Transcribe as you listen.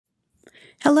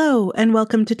Hello, and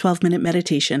welcome to 12-Minute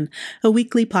Meditation, a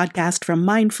weekly podcast from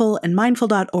Mindful and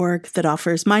Mindful.org that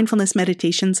offers mindfulness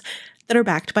meditations that are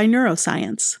backed by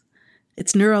neuroscience.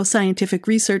 It's neuroscientific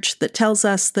research that tells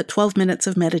us that 12 minutes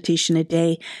of meditation a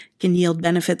day can yield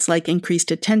benefits like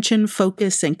increased attention,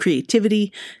 focus, and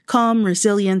creativity, calm,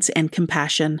 resilience, and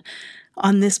compassion.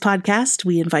 On this podcast,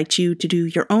 we invite you to do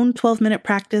your own 12-minute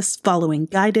practice following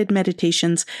guided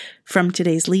meditations from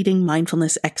today's leading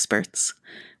mindfulness experts.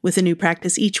 With a new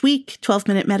practice each week,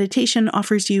 12-Minute Meditation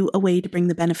offers you a way to bring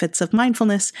the benefits of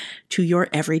mindfulness to your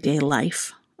everyday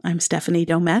life. I'm Stephanie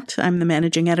Domet. I'm the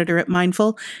managing editor at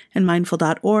Mindful and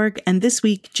Mindful.org, and this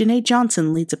week, Jenée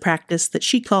Johnson leads a practice that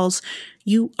she calls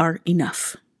You Are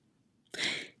Enough.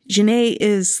 Jenée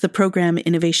is the program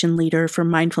innovation leader for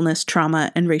mindfulness,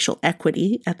 trauma, and racial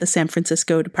equity at the San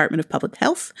Francisco Department of Public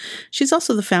Health. She's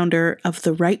also the founder of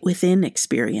the Right Within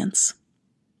experience.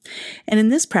 And in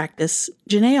this practice,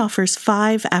 Jenée offers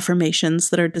 5 affirmations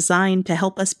that are designed to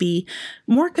help us be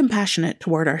more compassionate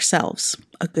toward ourselves,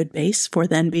 a good base for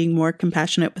then being more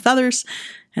compassionate with others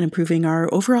and improving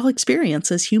our overall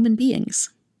experience as human beings.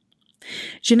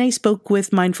 Jenée spoke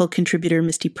with Mindful contributor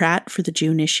Misty Pratt for the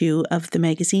June issue of the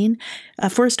magazine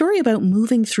for a story about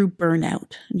moving through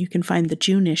burnout. You can find the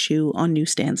June issue on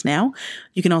newsstands now.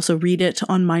 You can also read it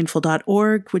on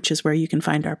mindful.org, which is where you can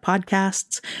find our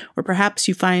podcasts, or perhaps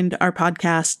you find our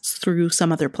podcasts through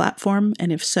some other platform,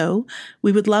 and if so,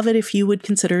 we would love it if you would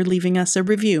consider leaving us a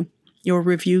review. Your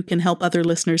review can help other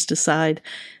listeners decide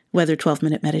whether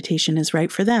 12-minute meditation is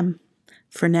right for them.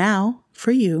 For now,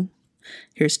 for you,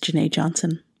 here's Jenée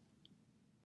Johnson.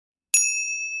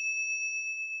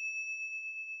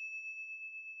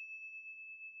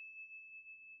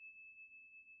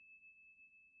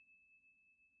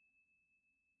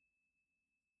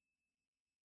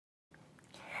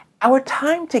 Our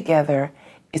time together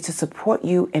is to support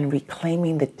you in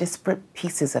reclaiming the disparate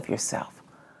pieces of yourself,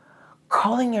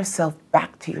 calling yourself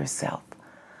back to yourself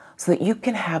so that you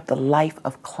can have the life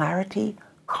of clarity,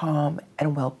 calm,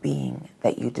 and well-being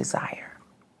that you desire.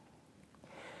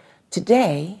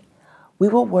 Today, we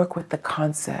will work with the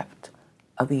concept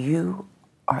of you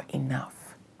are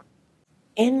enough.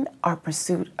 In our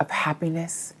pursuit of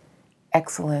happiness,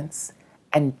 excellence,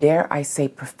 and dare I say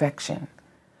perfection,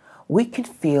 we can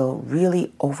feel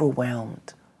really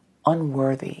overwhelmed,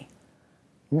 unworthy,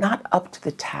 not up to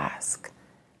the task,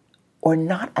 or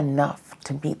not enough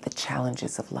to meet the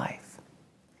challenges of life.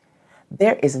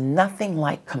 There is nothing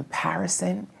like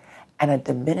comparison and a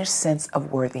diminished sense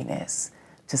of worthiness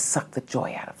to suck the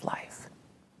joy out of life.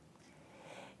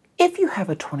 If you have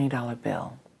a $20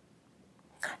 bill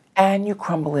and you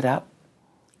crumble it up,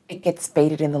 it gets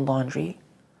faded in the laundry,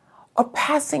 or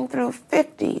passing through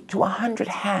 50 to 100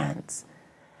 hands,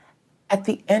 at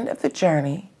the end of the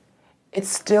journey, it's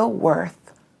still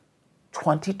worth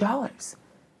 $20.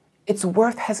 Its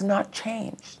worth has not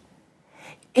changed.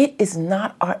 It is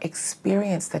not our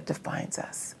experience that defines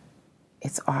us.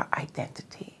 It's our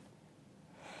identity.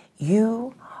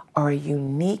 You are a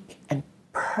unique and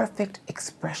perfect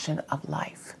expression of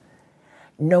life.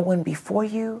 No one before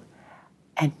you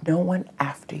and no one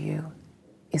after you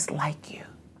is like you.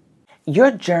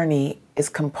 Your journey is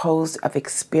composed of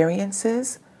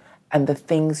experiences and the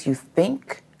things you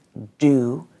think,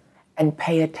 do, and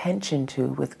pay attention to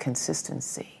with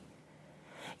consistency.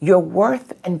 Your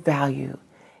worth and value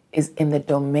is in the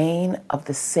domain of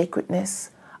the sacredness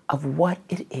of what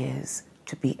it is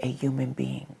to be a human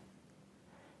being.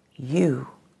 You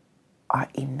are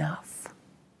enough.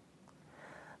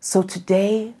 So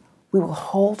today, we will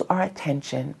hold our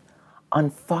attention on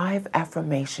 5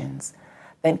 affirmations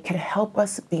that can help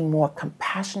us be more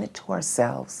compassionate to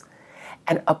ourselves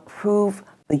and approve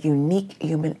the unique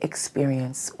human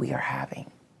experience we are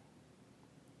having.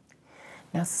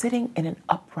 Now, sitting in an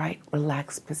upright,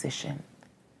 relaxed position,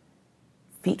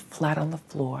 feet flat on the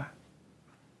floor,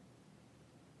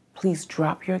 please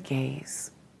drop your gaze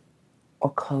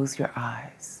or close your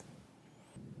eyes.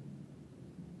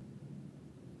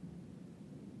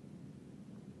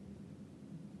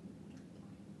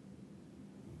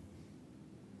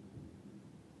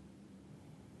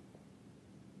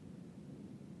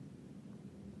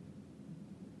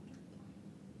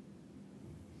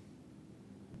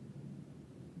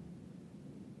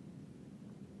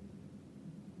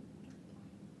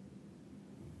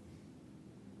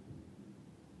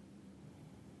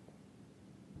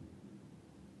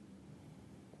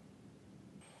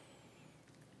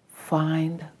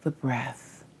 Find the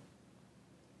breath,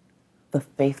 the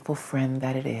faithful friend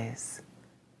that it is.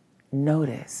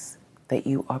 Notice that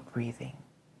you are breathing.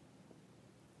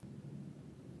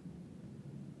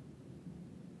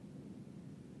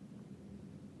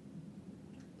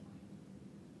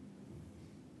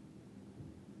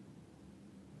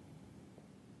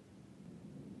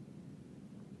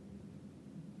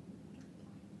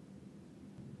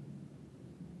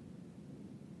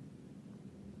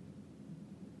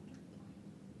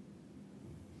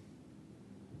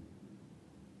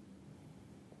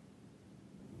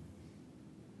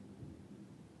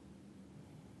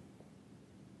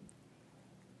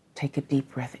 Take a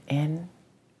deep breath in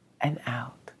and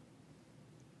out.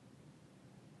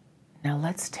 Now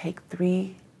let's take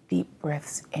 3 deep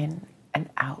breaths in and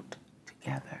out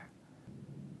together.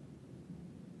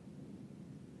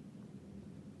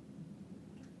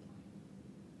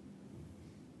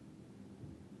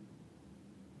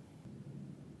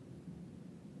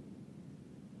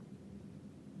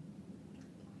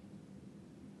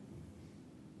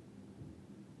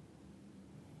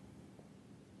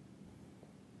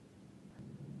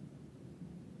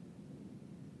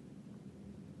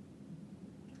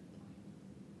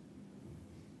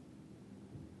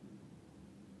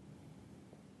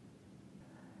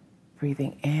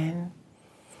 Breathing in,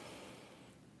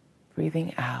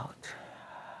 breathing out.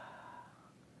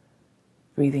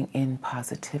 Breathing in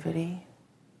positivity,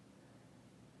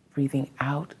 breathing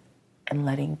out and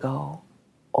letting go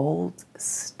old,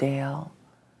 stale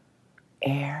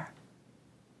air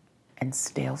and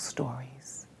stale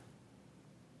stories.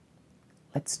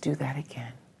 Let's do that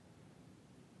again.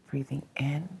 Breathing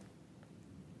in,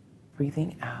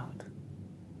 breathing out.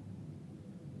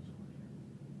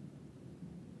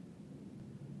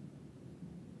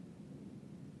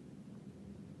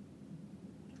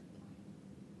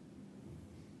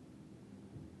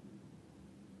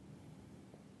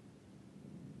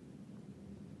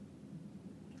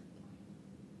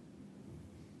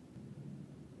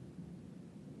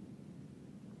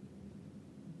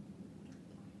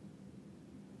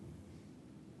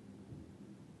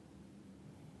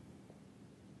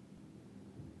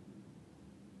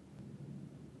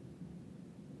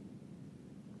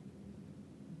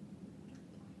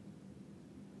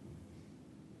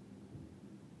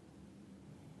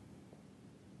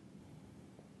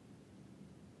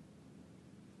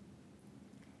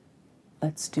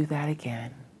 Let's do that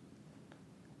again.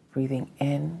 Breathing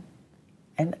in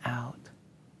and out,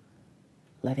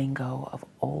 letting go of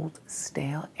old,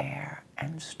 stale air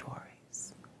and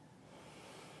stories.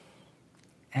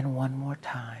 And one more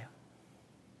time.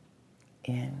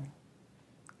 In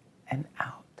and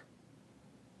out.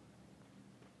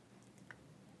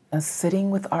 Now,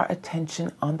 sitting with our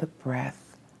attention on the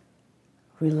breath,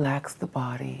 relax the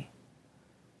body.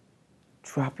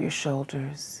 Drop your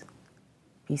shoulders.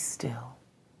 Be still.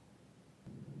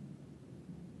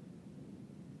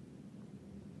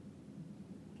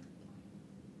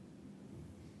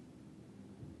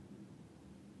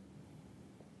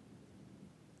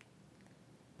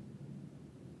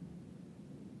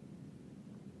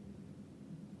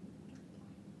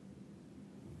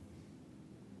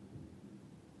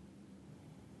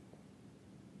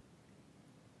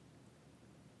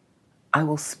 I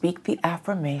will speak the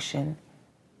affirmation,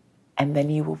 and then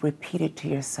you will repeat it to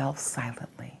yourself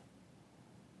silently.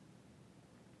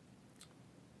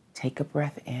 Take a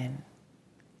breath in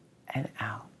and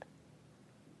out.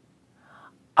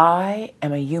 I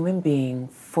am a human being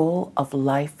full of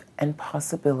life and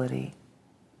possibility.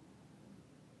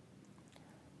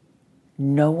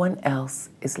 No one else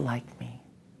is like me.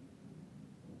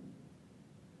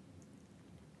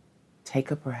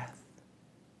 Take a breath.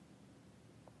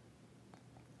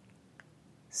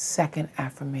 Second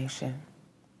affirmation.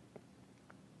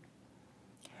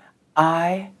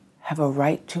 I have a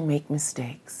right to make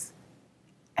mistakes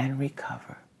and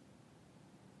recover.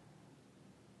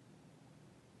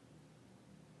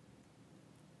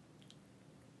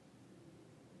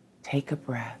 Take a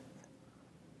breath.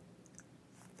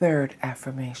 Third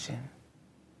affirmation.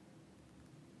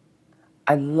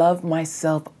 I love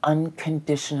myself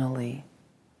unconditionally.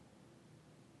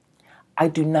 I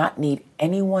do not need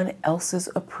anyone else's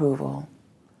approval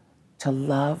to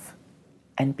love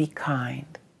and be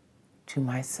kind to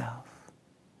myself.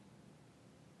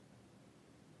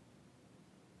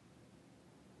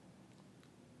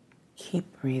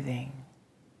 Keep breathing.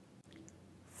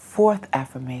 Fourth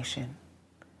affirmation.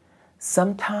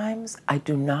 Sometimes I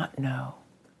do not know.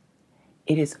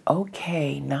 It is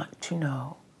okay not to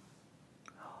know.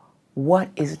 What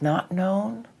is not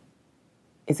known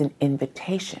is an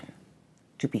invitation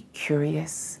to be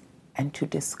curious and to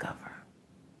discover.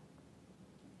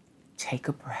 Take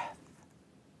a breath.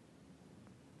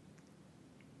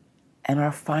 And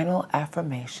our final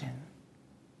affirmation.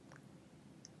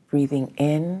 Breathing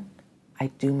in,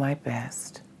 I do my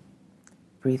best.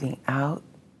 Breathing out,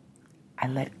 I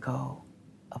let go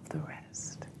of the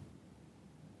rest.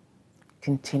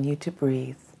 Continue to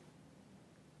breathe,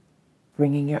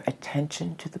 bringing your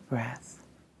attention to the breath.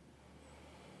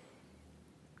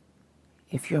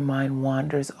 If your mind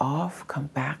wanders off, come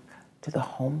back to the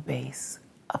home base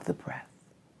of the breath.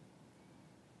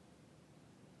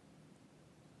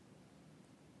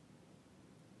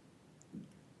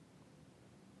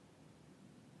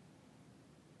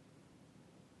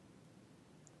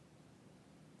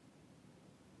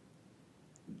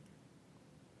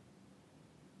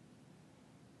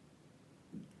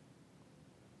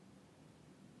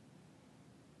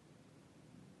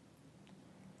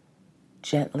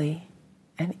 gently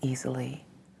and easily,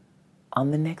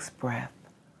 on the next breath,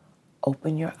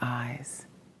 open your eyes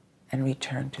and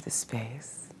return to the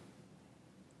space.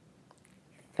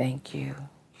 Thank you.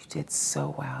 You did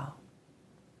so well.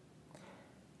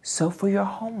 So for your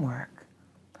homework,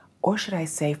 or should I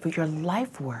say for your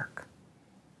life work,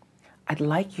 I'd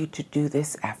like you to do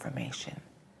this affirmation.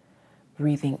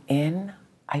 Breathing in,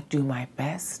 I do my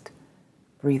best.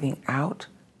 Breathing out,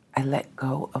 I let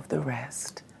go of the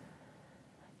rest.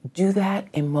 Do that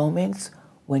in moments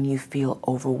when you feel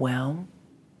overwhelmed.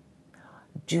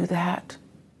 Do that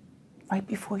right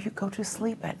before you go to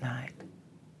sleep at night.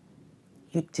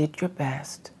 You did your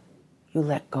best. You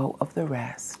let go of the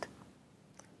rest.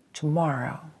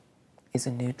 Tomorrow is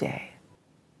a new day.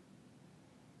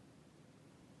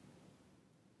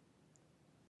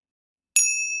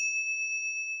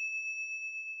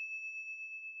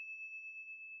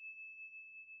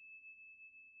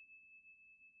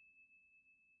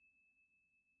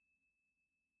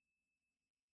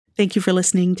 Thank you for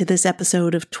listening to this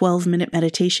episode of 12-Minute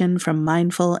Meditation from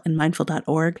Mindful and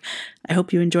Mindful.org. I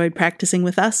hope you enjoyed practicing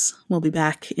with us. We'll be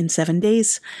back in 7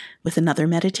 days with another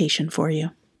meditation for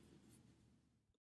you.